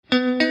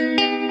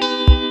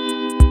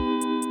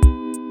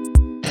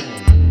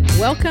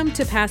Welcome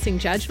to Passing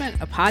Judgment,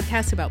 a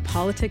podcast about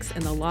politics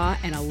and the law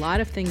and a lot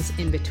of things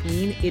in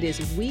between. It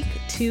is week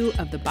 2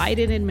 of the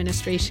Biden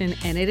administration,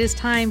 and it is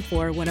time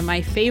for one of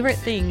my favorite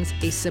things,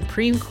 a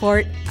Supreme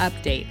Court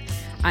update.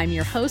 I'm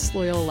your host,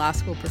 Loyola Law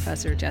School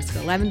professor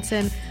Jessica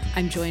Levinson.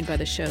 I'm joined by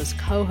the show's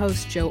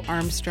co-host, Joe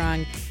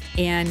Armstrong.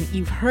 And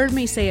you've heard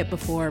me say it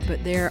before,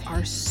 but there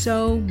are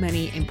so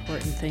many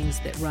important things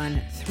that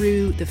run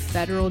through the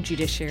federal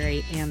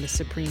judiciary and the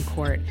Supreme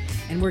Court.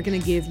 And we're going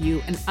to give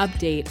you an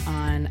update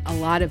on a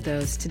lot of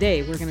those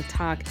today. We're going to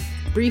talk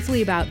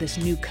briefly about this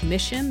new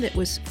commission that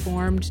was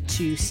formed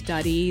to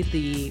study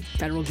the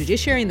federal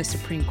judiciary and the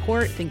Supreme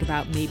Court, think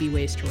about maybe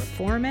ways to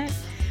reform it.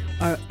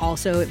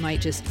 Also, it might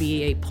just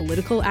be a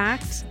political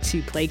act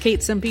to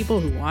placate some people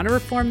who want to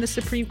reform the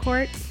Supreme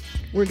Court.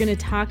 We're going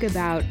to talk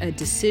about a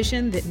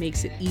decision that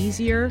makes it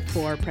easier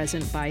for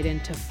President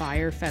Biden to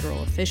fire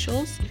federal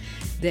officials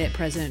that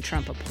President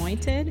Trump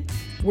appointed.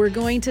 We're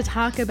going to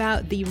talk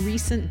about the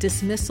recent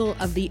dismissal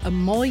of the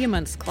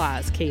emoluments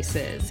clause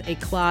cases, a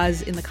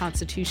clause in the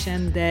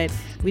Constitution that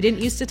we didn't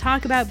used to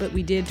talk about, but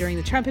we did during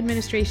the Trump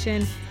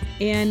administration.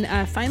 And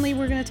finally,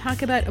 we're going to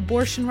talk about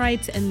abortion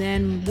rights and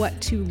then what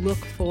to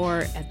look for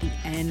at the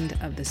end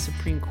of the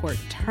Supreme Court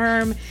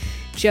term.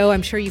 Joe,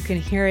 I'm sure you can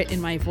hear it in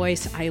my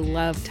voice. I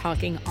love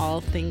talking all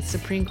things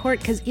Supreme Court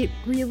because it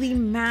really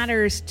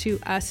matters to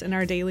us in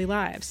our daily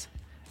lives.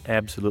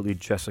 Absolutely,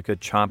 Jessica,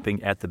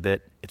 chomping at the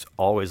bit. It's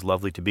always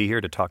lovely to be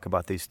here to talk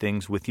about these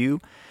things with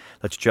you.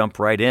 Let's jump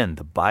right in.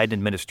 The Biden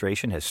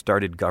administration has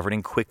started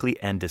governing quickly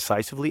and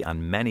decisively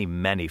on many,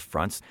 many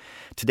fronts.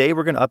 Today,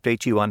 we're going to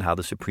update you on how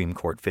the Supreme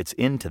Court fits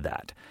into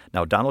that.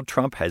 Now, Donald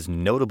Trump has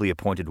notably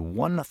appointed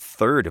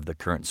 1/3 of the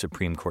current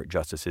Supreme Court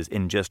justices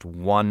in just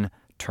one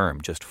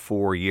term, just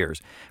 4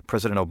 years.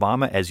 President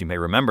Obama, as you may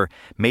remember,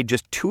 made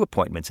just 2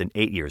 appointments in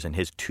 8 years in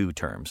his 2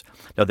 terms.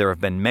 Now, there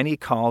have been many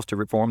calls to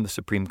reform the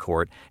Supreme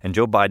Court, and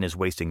Joe Biden is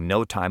wasting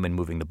no time in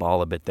moving the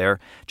ball a bit there.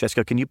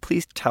 Jessica, can you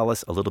please tell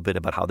us a little bit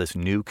about how this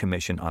new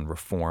commission on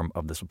reform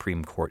of the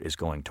Supreme Court is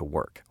going to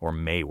work, or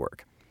may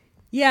work?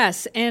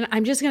 Yes, and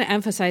I'm just going to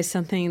emphasize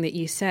something that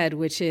you said,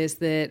 which is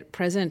that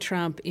President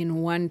Trump in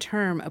one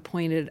term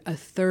appointed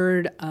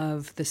 1/3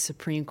 of the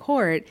Supreme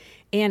Court.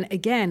 And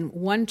again,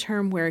 one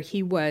term where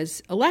he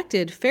was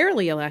elected,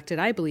 fairly elected,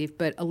 I believe,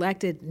 but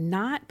elected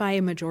not by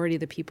a majority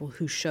of the people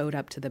who showed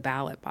up to the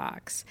ballot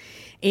box.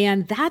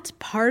 And that's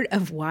part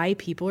of why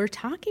people are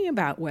talking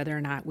about whether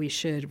or not we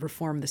should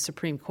reform the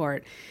Supreme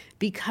Court,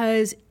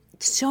 because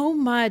so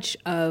much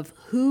of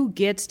who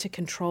gets to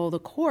control the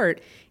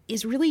court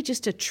is really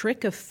just a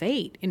trick of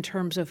fate in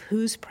terms of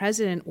who's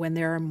president when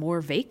there are more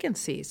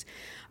vacancies.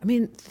 I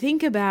mean,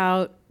 think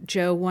about,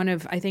 Joe,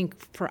 I think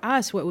for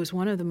us, what was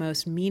one of the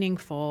most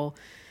meaningful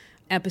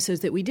episodes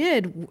that we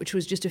did, which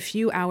was just a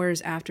few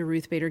hours after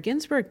Ruth Bader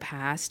Ginsburg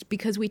passed,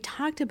 because we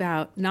talked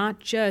about not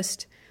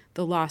just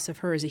the loss of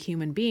her as a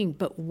human being,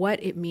 but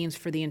what it means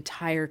for the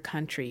entire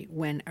country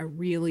when a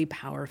really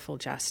powerful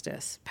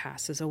justice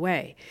passes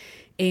away.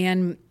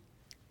 And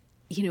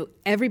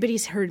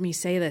everybody's heard me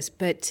say this,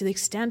 but to the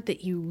extent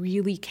that you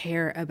really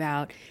care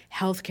about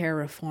healthcare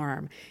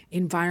reform,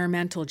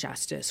 environmental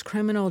justice,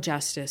 criminal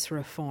justice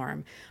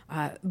reform,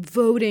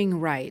 voting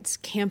rights,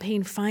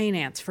 campaign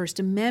finance, First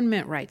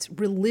Amendment rights,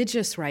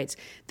 religious rights,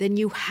 then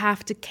you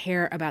have to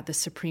care about the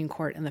Supreme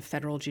Court and the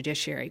federal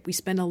judiciary. We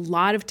spend a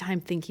lot of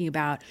time thinking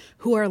about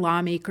who our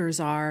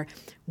lawmakers are,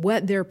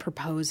 what they're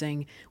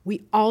proposing.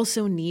 We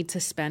also need to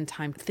spend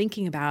time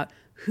thinking about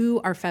who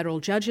our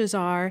federal judges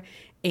are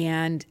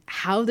and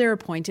how they're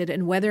appointed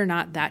and whether or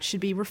not that should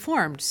be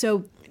reformed.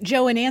 So,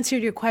 Joe, in answer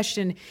to your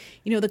question,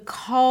 the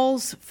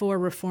calls for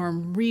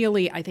reform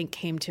really, I think,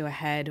 came to a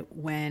head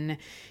when,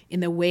 in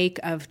the wake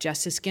of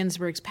Justice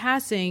Ginsburg's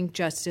passing,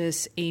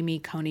 Justice Amy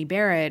Coney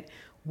Barrett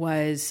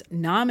was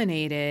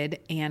nominated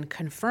and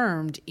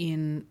confirmed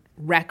in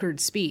record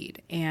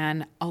speed.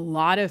 And a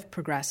lot of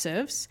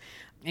progressives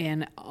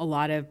and a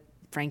lot of,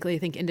 frankly, I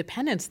think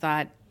independents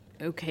thought,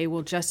 okay,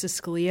 well, Justice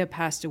Scalia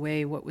passed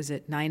away,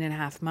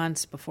 9.5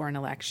 months before an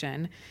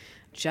election.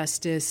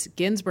 Justice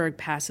Ginsburg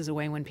passes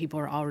away when people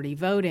are already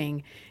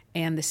voting,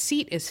 and the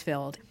seat is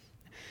filled.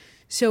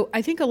 So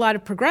I think a lot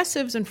of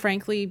progressives and,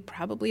 frankly,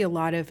 probably a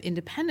lot of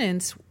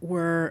independents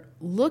were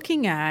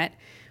looking at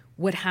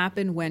what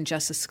happened when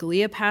Justice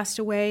Scalia passed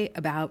away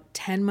about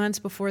 10 months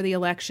before the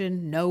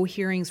election. No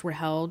hearings were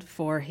held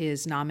for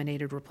his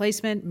nominated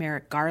replacement,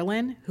 Merrick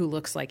Garland, who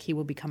looks like he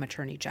will become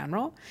Attorney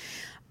General.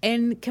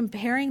 And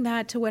comparing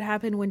that to what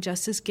happened when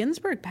Justice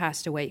Ginsburg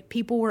passed away,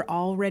 people were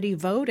already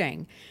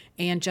voting.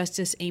 And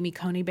Justice Amy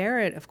Coney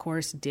Barrett, of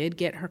course, did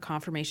get her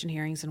confirmation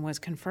hearings and was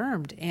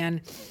confirmed.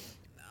 And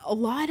a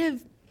lot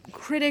of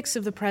critics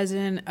of the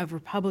president, of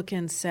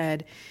Republicans,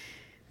 said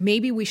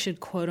maybe we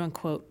should, quote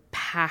unquote,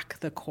 pack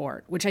the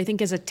court, which I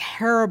think is a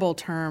terrible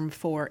term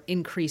for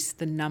increase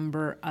the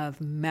number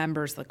of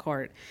members of the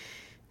court.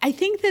 I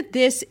think that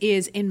this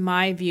is, in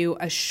my view,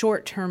 a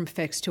short-term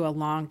fix to a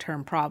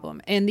long-term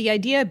problem. And the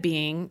idea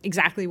being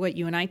exactly what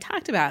you and I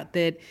talked about,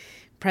 that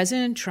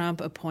President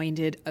Trump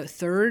appointed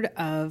 1/3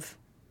 of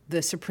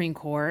the Supreme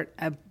Court,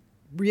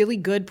 really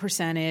good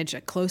percentage,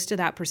 close to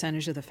that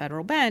percentage of the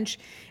federal bench.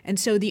 And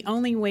so the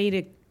only way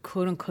to,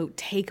 quote unquote,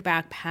 take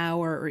back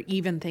power or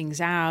even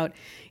things out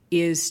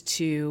is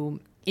to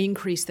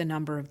increase the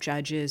number of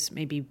judges,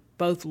 maybe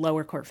both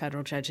lower court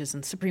federal judges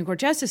and Supreme Court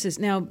justices.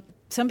 Now,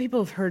 some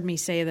people have heard me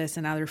say this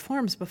in other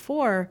forms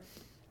before.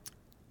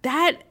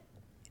 That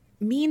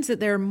means that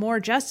there are more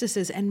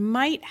justices and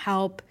might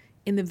help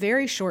in the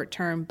very short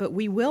term, but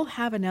we will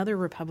have another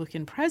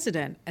Republican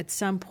president at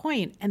some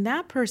point, and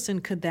that person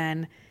could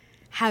then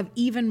have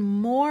even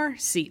more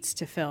seats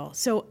to fill.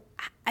 So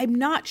I'm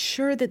not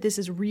sure that this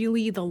is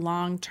really the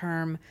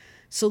long-term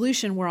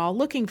solution we're all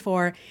looking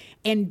for.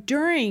 And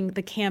during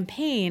the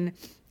campaign,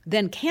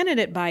 then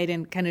candidate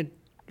Biden kind of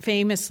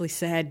famously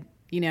said,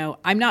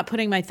 I'm not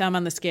putting my thumb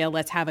on the scale,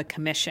 let's have a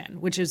commission,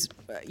 which is,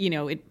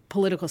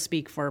 political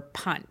speak for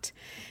punt.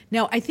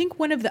 Now, I think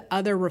one of the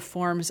other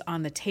reforms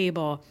on the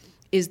table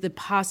is the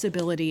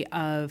possibility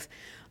of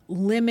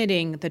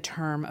limiting the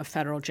term of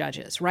federal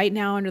judges. Right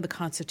now, under the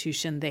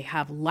Constitution, they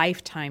have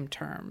lifetime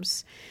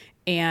terms.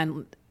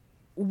 And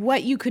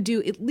what you could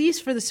do, at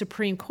least for the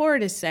Supreme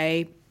Court, is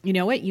say, you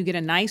know what, you get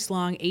a nice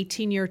long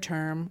 18-year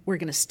term. We're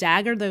going to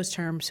stagger those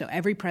terms so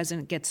every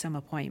president gets some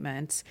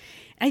appointments.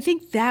 And I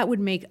think that would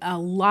make a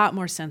lot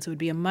more sense. It would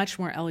be a much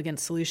more elegant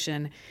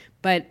solution.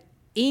 But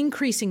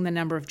increasing the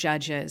number of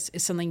judges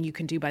is something you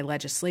can do by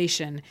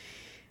legislation.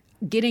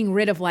 Getting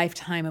rid of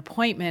lifetime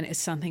appointment is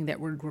something that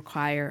would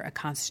require a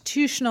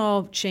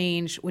constitutional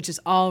change, which is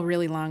all a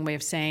really long way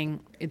of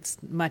saying it's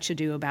much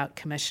ado about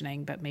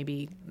commissioning, but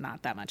maybe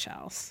not that much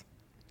else.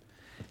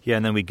 Yeah,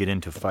 and then we get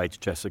into fights,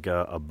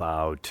 Jessica,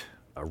 about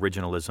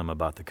originalism,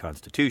 about the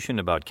Constitution,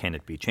 about can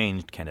it be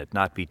changed, can it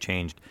not be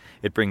changed.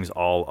 It brings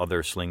all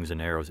other slings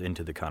and arrows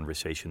into the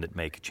conversation that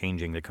make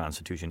changing the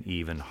Constitution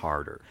even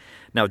harder.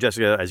 Now,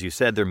 Jessica, as you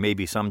said, there may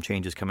be some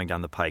changes coming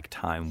down the pike.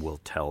 Time will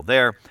tell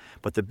there.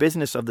 But the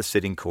business of the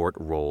sitting court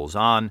rolls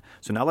on.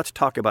 So now let's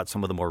talk about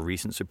some of the more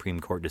recent Supreme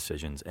Court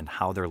decisions and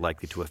how they're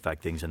likely to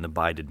affect things in the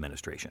Biden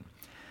administration.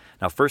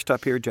 Now, first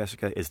up here,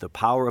 Jessica, is the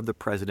power of the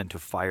president to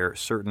fire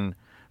certain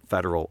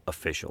federal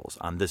officials.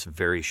 On this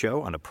very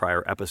show, on a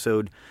prior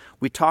episode,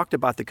 we talked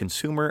about the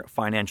Consumer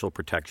Financial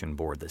Protection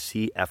Board, the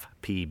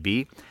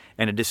CFPB,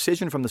 and a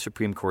decision from the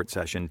Supreme Court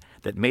session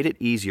that made it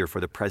easier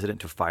for the president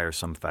to fire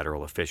some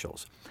federal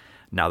officials.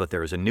 Now that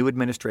there is a new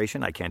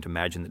administration, I can't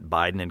imagine that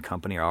Biden and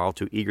company are all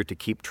too eager to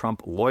keep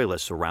Trump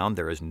loyalists around.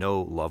 There is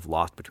no love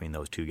lost between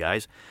those two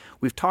guys.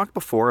 We've talked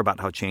before about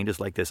how changes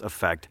like this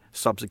affect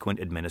subsequent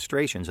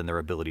administrations and their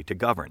ability to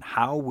govern.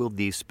 How will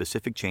these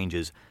specific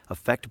changes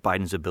affect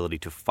Biden's ability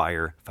to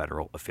fire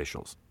federal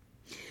officials?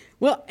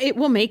 Well, it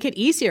will make it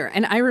easier.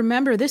 And I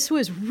remember this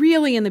was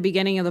really in the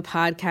beginning of the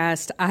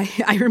podcast.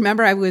 I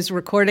remember I was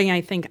recording, I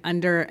think,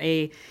 under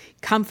a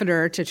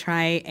comforter to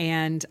try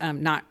and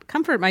not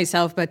comfort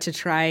myself, but to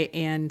try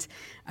and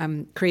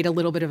create a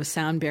little bit of a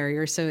sound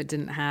barrier so it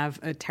didn't have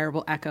a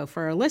terrible echo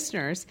for our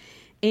listeners.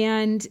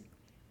 And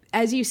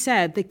as you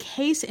said, the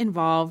case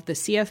involved the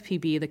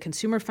CFPB, the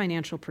Consumer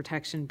Financial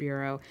Protection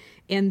Bureau,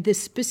 and the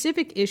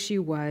specific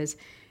issue was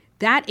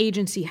that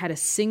agency had a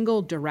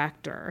single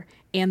director,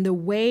 and the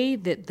way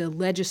that the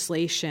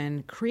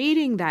legislation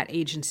creating that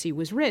agency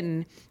was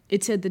written,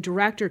 it said the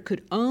director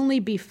could only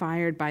be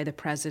fired by the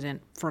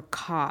president for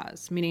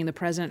cause, meaning the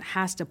president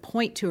has to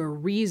point to a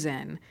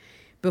reason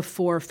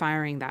before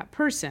firing that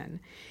person.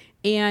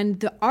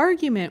 And the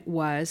argument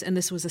was, and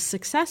this was a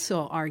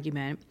successful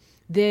argument,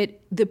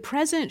 that the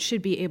president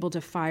should be able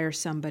to fire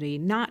somebody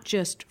not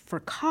just for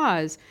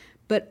cause,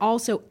 but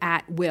also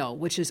at will,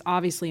 which is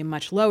obviously a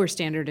much lower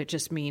standard. It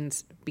just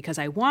means because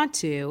I want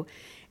to.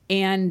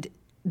 And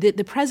the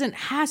president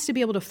has to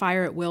be able to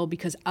fire at will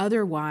because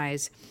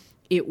otherwise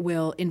it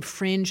will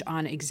infringe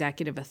on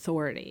executive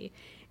authority.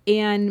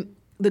 And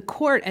the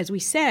court, as we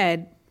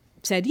said,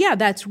 yeah,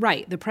 that's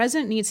right. The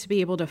president needs to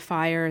be able to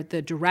fire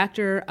the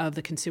director of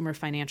the Consumer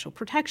Financial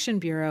Protection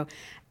Bureau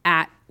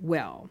at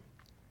will.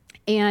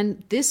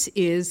 And this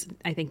is,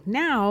 I think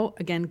now,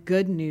 again,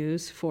 good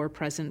news for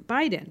President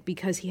Biden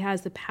because he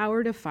has the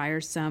power to fire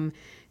some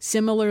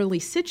similarly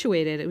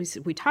situated, as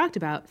we talked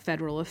about,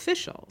 federal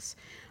officials.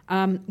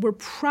 We're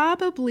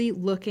probably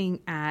looking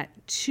at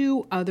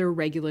two other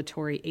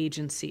regulatory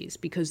agencies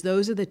because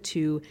those are the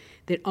two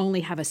that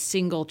only have a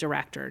single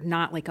director,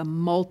 not like a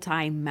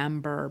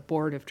multi-member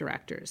board of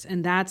directors.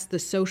 And that's the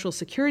Social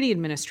Security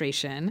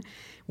Administration,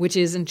 which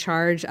is in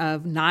charge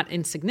of, not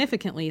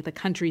insignificantly, the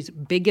country's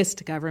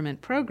biggest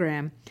government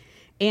program,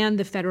 and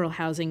the Federal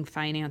Housing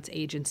Finance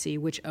Agency,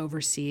 which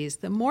oversees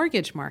the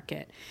mortgage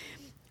market.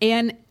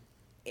 And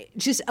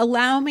just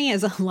allow me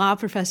as a law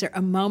professor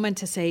a moment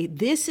to say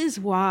this is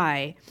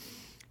why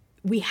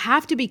we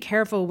have to be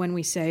careful when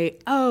we say,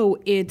 oh,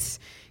 it's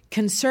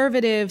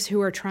conservatives who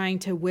are trying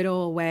to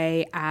whittle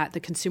away at the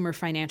Consumer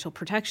Financial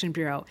Protection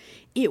Bureau.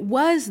 It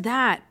was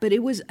that, but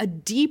it was a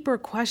deeper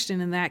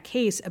question in that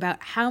case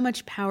about how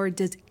much power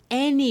does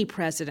any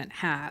president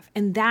have?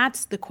 And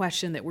that's the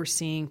question that we're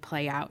seeing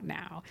play out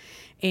now.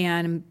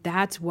 And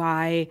that's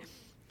why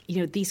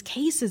these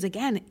cases,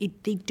 again,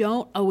 they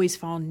don't always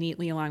fall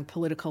neatly along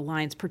political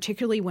lines,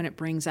 particularly when it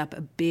brings up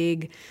a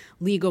big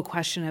legal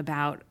question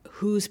about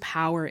whose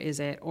power is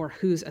it or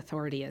whose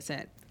authority is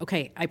it.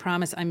 Okay, I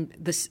promise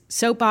the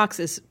soapbox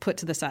is put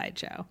to the side,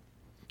 Joe.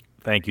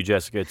 Thank you,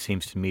 Jessica. It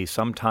seems to me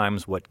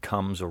sometimes what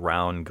comes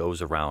around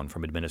goes around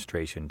from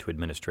administration to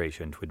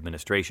administration to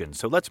administration.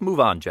 So let's move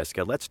on,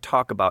 Jessica. Let's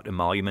talk about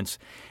emoluments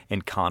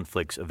and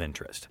conflicts of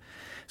interest.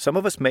 Some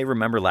of us may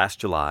remember last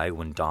July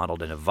when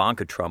Donald and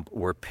Ivanka Trump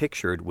were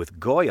pictured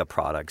with Goya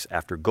products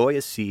after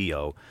Goya's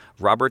CEO,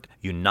 Robert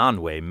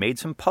Unanue, made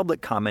some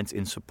public comments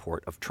in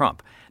support of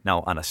Trump.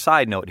 Now, on a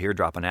side note here,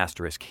 drop an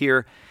asterisk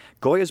here,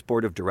 Goya's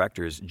board of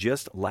directors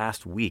just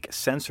last week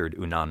censored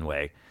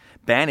Unanue,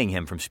 banning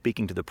him from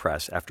speaking to the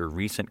press after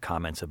recent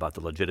comments about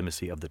the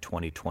legitimacy of the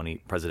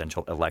 2020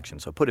 presidential election.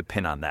 So put a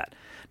pin on that.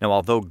 Now,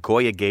 although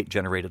Goya-gate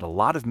generated a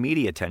lot of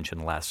media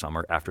attention last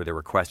summer after there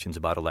were questions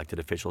about elected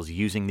officials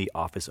using the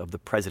office of the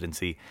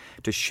presidency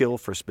to shill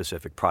for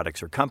specific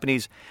products or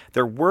companies,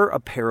 there were a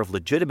pair of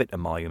legitimate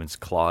emoluments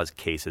clause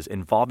cases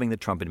involving the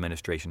Trump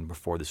administration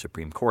before the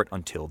Supreme Court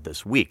until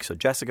this week. So,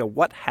 Jessica,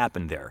 what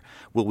happened there?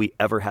 Will we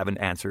ever have an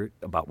answer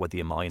about what the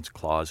emoluments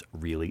clause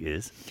really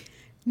is?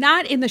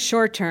 Not in the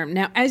short term.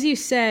 Now, as you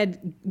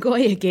said,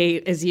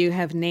 Goya-gate, as you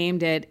have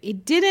named it,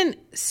 it didn't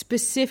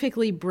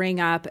specifically bring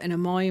up an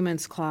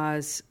emoluments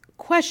clause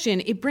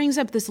question. It brings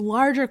up this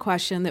larger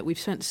question that we've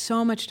spent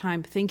so much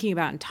time thinking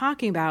about and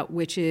talking about,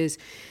 which is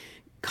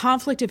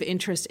conflict of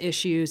interest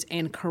issues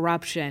and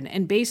corruption,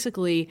 and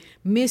basically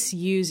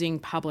misusing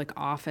public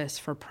office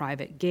for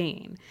private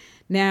gain.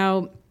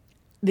 Now,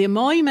 the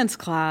emoluments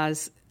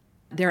clause,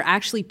 there are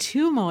actually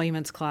two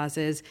emoluments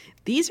clauses.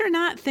 These are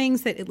not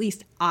things that at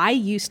least I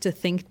used to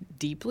think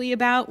deeply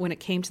about when it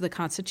came to the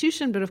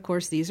Constitution, but of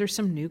course these are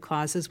some new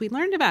clauses we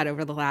learned about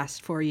over the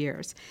last 4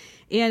 years.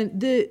 And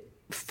the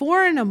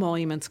foreign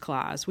emoluments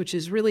clause, which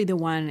is really the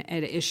one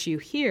at issue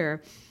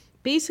here,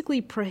 basically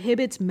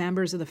prohibits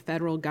members of the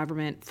federal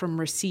government from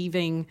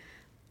receiving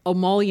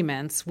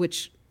emoluments,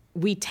 which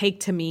we take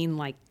to mean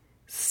like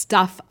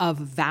stuff of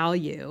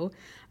value,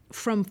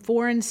 from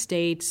foreign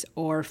states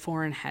or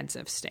foreign heads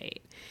of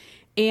state.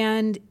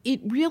 And it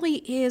really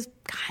is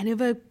kind of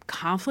a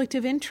conflict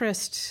of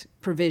interest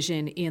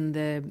provision in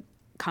the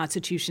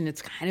Constitution.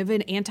 It's kind of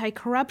an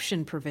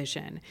anti-corruption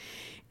provision.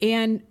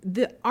 And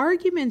the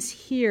arguments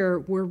here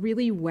were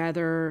really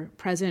whether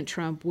President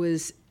Trump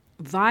was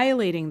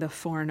violating the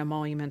foreign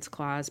emoluments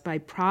clause by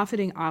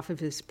profiting off of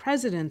his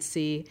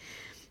presidency,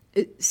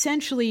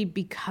 essentially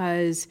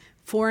because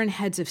foreign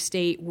heads of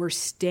state were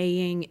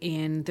staying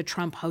in the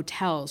Trump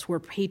hotels, were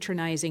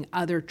patronizing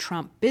other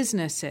Trump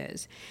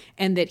businesses,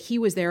 and that he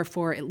was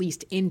therefore at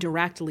least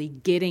indirectly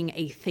getting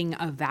a thing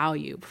of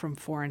value from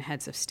foreign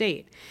heads of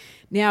state.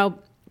 Now,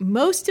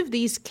 most of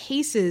these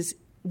cases,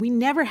 we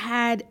never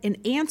had an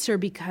answer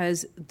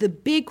because the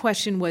big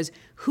question was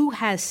who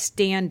has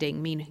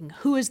standing, meaning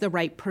who is the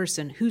right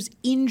person, who's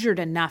injured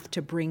enough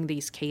to bring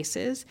these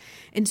cases.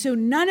 And so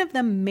none of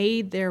them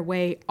made their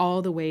way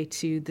all the way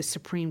to the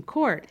Supreme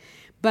Court.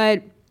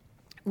 But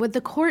what the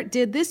court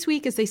did this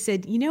week is they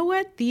said, you know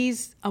what,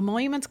 these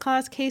emoluments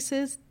clause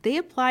cases, they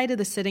apply to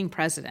the sitting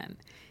president.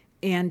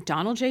 And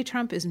Donald J.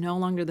 Trump is no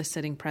longer the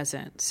sitting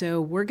president.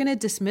 So we're going to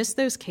dismiss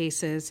those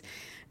cases.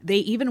 They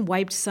even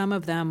wiped some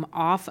of them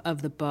off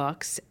of the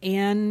books.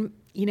 And,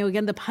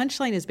 again, the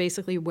punchline is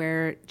basically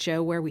where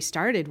we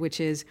started,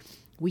 which is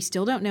we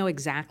still don't know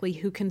exactly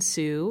who can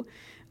sue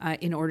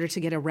in order to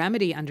get a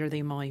remedy under the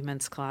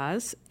emoluments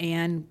clause.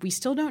 And we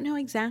still don't know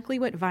exactly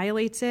what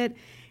violates it.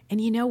 And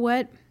you know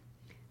what?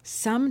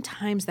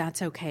 Sometimes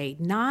that's okay.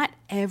 Not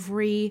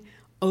every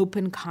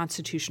open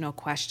constitutional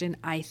question,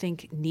 I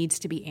think, needs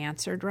to be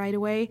answered right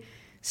away.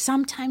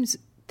 Sometimes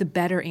the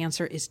better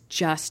answer is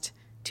just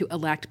to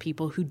elect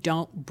people who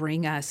don't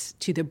bring us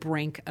to the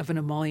brink of an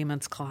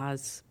emoluments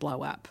clause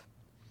blow up.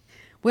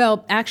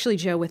 Well, actually,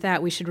 Joe, with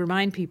that, we should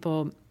remind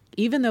people,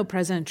 even though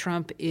President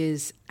Trump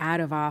is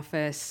out of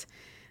office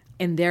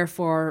and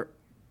therefore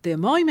the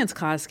emoluments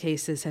clause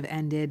cases have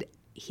ended,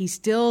 he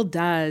still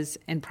does,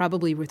 and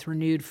probably with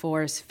renewed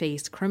force,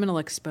 face criminal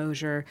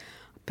exposure,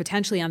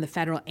 potentially on the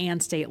federal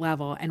and state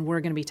level. And we're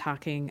going to be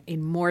talking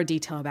in more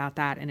detail about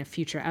that in a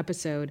future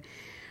episode.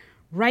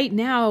 Right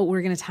now,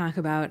 we're going to talk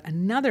about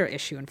another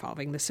issue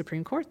involving the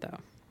Supreme Court, though.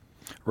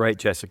 Right,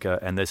 Jessica.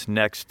 And this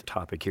next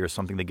topic here is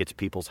something that gets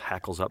people's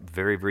hackles up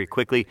very, very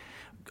quickly.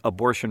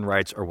 Abortion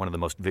rights are one of the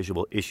most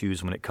visual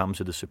issues when it comes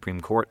to the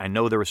Supreme Court. I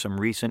know there were some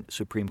recent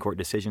Supreme Court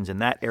decisions in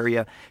that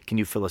area. Can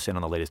you fill us in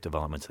on the latest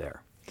developments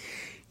there?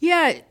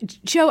 Yeah,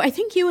 Joe, I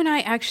think you and I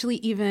actually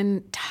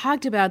even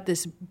talked about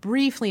this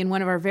briefly in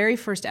one of our very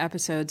first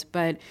episodes,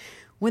 but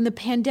when the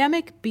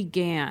pandemic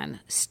began,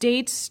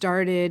 states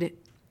started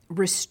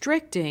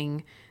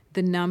restricting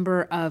the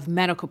number of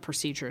medical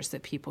procedures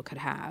that people could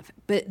have.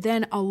 But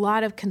then a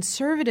lot of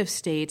conservative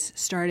states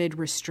started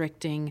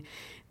restricting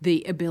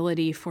the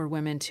ability for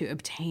women to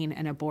obtain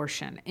an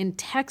abortion. And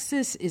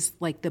Texas is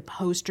like the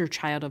poster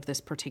child of this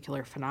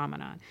particular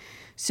phenomenon.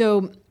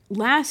 So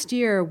last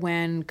year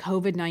when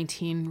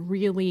COVID-19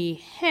 really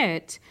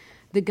hit,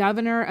 the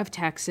governor of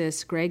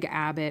Texas, Greg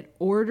Abbott,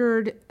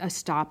 ordered a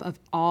stop of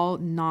all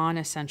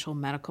non-essential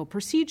medical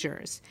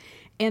procedures.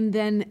 And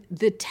then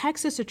the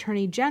Texas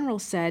Attorney General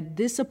said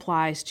this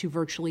applies to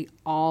virtually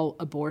all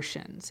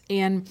abortions.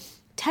 And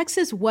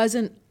Texas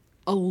wasn't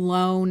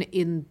alone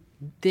in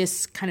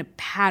this kind of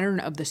pattern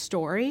of the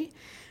story.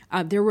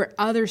 There were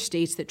other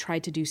states that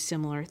tried to do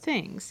similar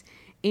things.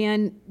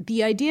 And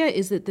the idea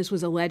is that this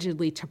was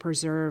allegedly to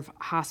preserve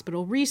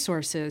hospital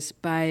resources.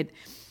 But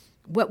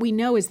what we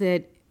know is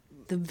that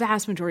the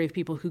vast majority of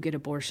people who get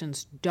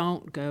abortions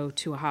don't go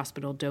to a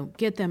hospital, don't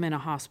get them in a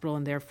hospital,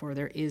 and therefore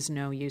there is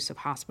no use of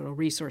hospital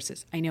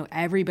resources. I know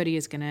everybody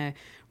is going to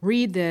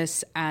read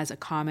this as a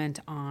comment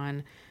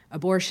on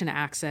abortion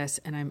access,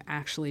 and I'm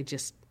actually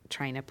just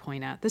trying to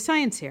point out the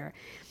science here.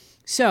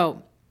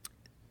 So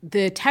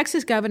the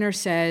Texas governor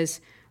says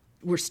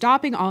we're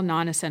stopping all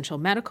non-essential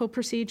medical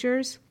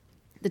procedures.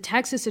 The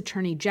Texas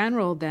Attorney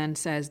General then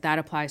says that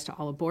applies to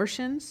all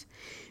abortions.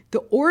 The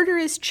order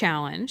is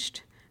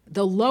challenged.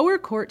 The lower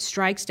court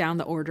strikes down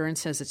the order and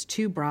says it's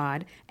too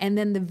broad. And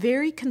then the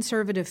very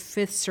conservative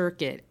Fifth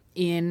Circuit,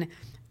 in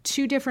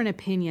two different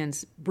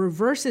opinions,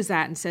 reverses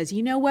that and says,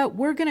 you know what,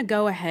 we're going to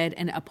go ahead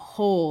and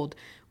uphold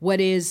what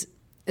is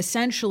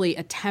essentially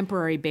a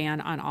temporary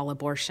ban on all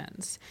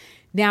abortions.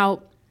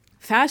 Now,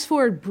 fast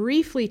forward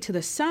briefly to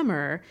the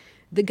summer,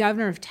 the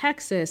governor of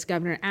Texas,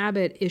 Governor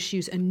Abbott,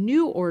 issues a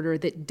new order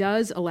that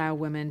does allow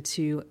women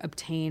to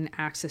obtain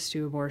access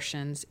to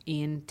abortions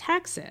in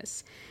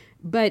Texas.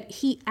 But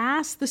he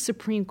asked the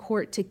Supreme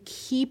Court to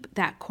keep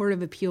that Court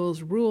of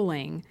Appeals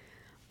ruling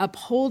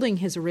upholding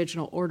his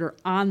original order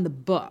on the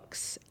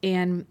books.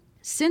 And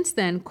since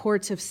then,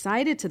 courts have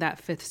cited to that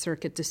Fifth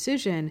Circuit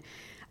decision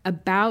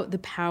about the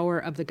power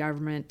of the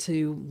government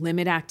to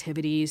limit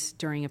activities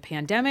during a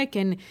pandemic.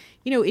 And,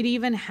 you know, it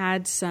even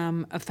had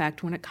some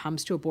effect when it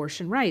comes to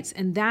abortion rights.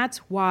 And that's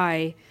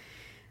why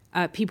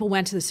people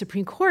went to the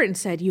Supreme Court and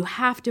said, you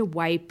have to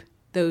wipe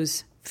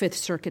those Fifth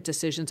Circuit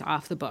decisions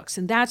off the books.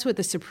 And that's what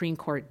the Supreme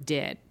Court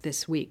did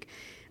this week.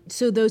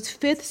 So those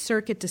Fifth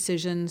Circuit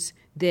decisions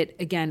that,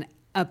 again,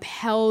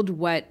 upheld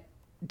what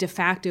de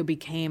facto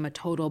became a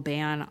total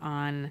ban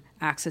on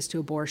access to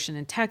abortion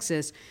in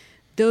Texas,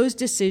 those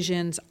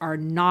decisions are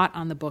not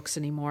on the books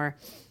anymore.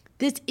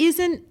 This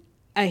isn't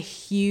a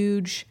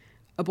huge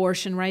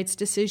abortion rights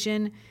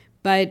decision,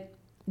 but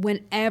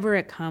whenever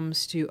it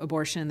comes to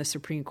abortion in the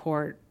Supreme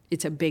Court,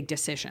 it's a big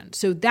decision.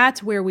 So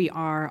that's where we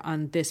are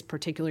on this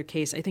particular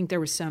case. I think there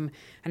was some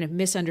kind of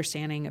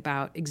misunderstanding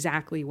about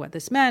exactly what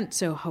this meant,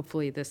 so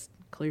hopefully this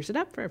clears it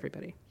up for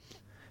everybody.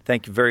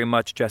 Thank you very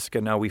much,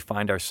 Jessica. Now we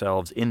find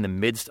ourselves in the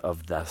midst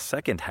of the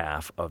second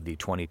half of the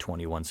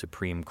 2021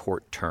 Supreme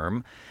Court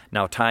term.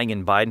 Now, tying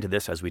in Biden to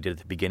this, as we did at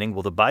the beginning,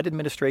 will the Biden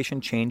administration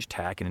change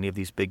tack in any of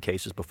these big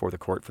cases before the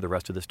court for the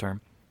rest of this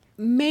term?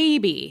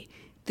 Maybe.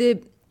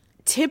 The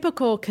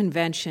typical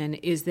convention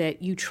is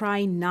that you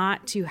try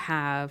not to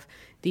have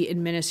the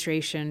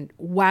administration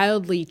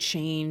wildly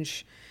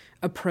change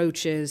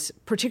approaches,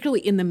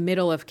 particularly in the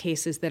middle of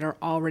cases that are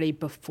already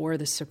before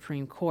the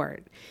Supreme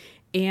Court.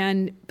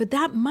 But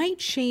that might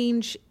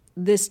change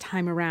this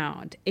time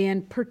around.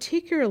 And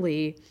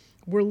particularly,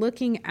 we're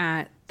looking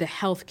at the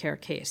healthcare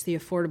case, the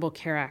Affordable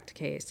Care Act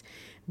case.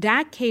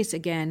 That case,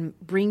 again,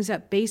 brings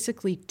up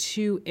basically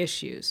two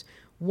issues.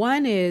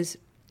 One is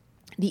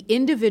the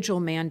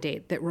individual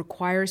mandate that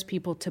requires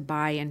people to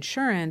buy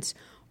insurance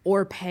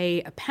or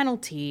pay a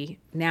penalty.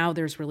 Now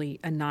there's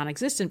really a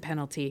non-existent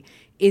penalty.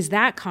 Is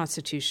that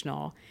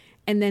constitutional?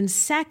 And then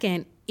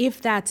second,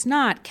 if that's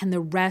not, can the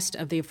rest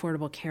of the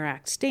Affordable Care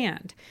Act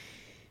stand?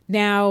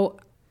 Now,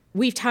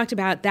 we've talked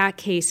about that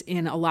case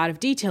in a lot of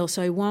detail,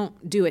 so I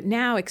won't do it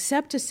now,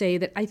 except to say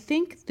that I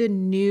think the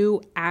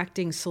new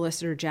acting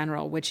Solicitor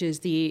General, which is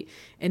the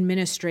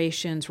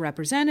administration's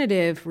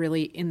representative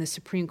really in the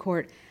Supreme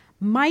Court,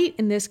 might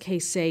in this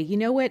case say, you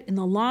know what, in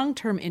the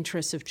long-term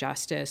interests of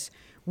justice,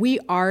 we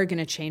are going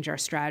to change our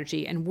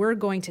strategy, and we're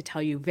going to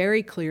tell you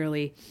very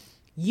clearly,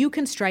 you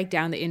can strike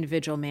down the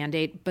individual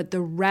mandate, but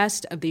the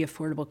rest of the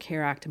Affordable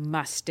Care Act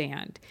must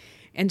stand.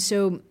 And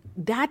so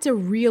that's a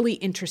really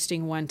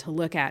interesting one to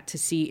look at to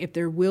see if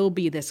there will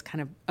be this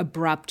kind of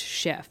abrupt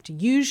shift.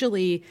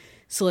 Usually,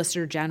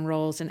 Solicitor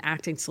Generals and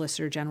acting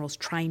Solicitor Generals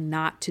try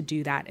not to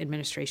do that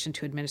administration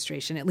to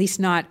administration, at least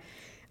not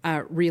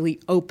really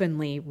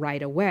openly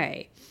right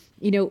away.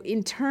 You know,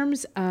 in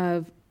terms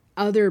of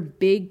other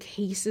big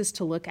cases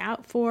to look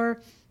out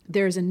for,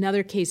 there's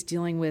another case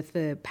dealing with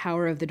the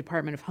power of the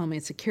Department of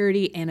Homeland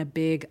Security and a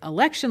big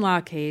election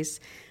law case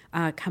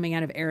coming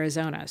out of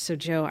Arizona. So,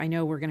 Joe, I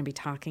know we're going to be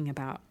talking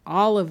about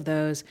all of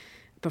those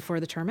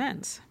before the term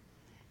ends.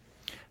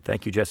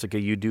 Thank you, Jessica.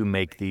 You do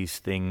make these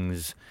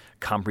things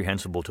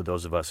comprehensible to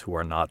those of us who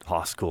are not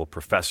law school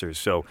professors.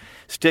 So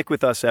stick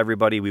with us,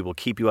 everybody. We will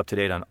keep you up to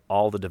date on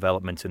all the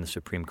developments in the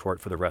Supreme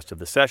Court for the rest of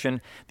the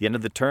session. The end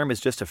of the term is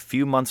just a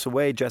few months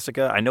away,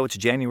 Jessica. I know it's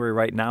January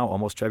right now,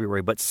 almost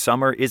February, but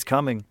summer is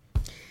coming.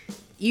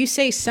 You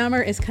say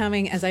summer is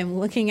coming as I'm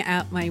looking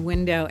out my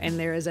window and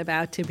there is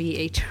about to be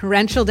a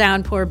torrential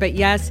downpour. But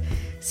yes,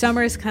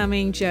 summer is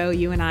coming. Joe,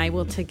 you and I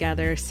will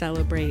together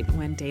celebrate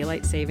when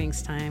daylight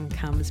savings time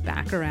comes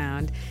back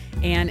around.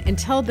 And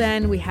until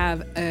then, we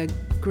have a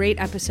great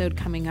episode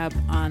coming up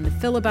on the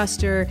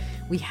filibuster.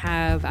 We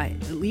have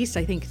at least,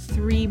 I think,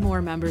 3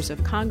 more members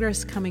of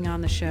Congress coming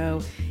on the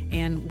show.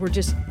 And we're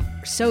just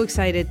so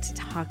excited to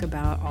talk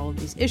about all of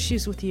these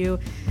issues with you.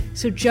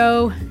 So,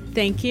 Joe,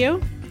 thank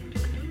you.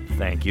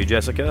 Thank you,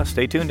 Jessica.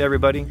 Stay tuned,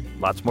 everybody.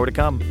 Lots more to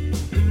come.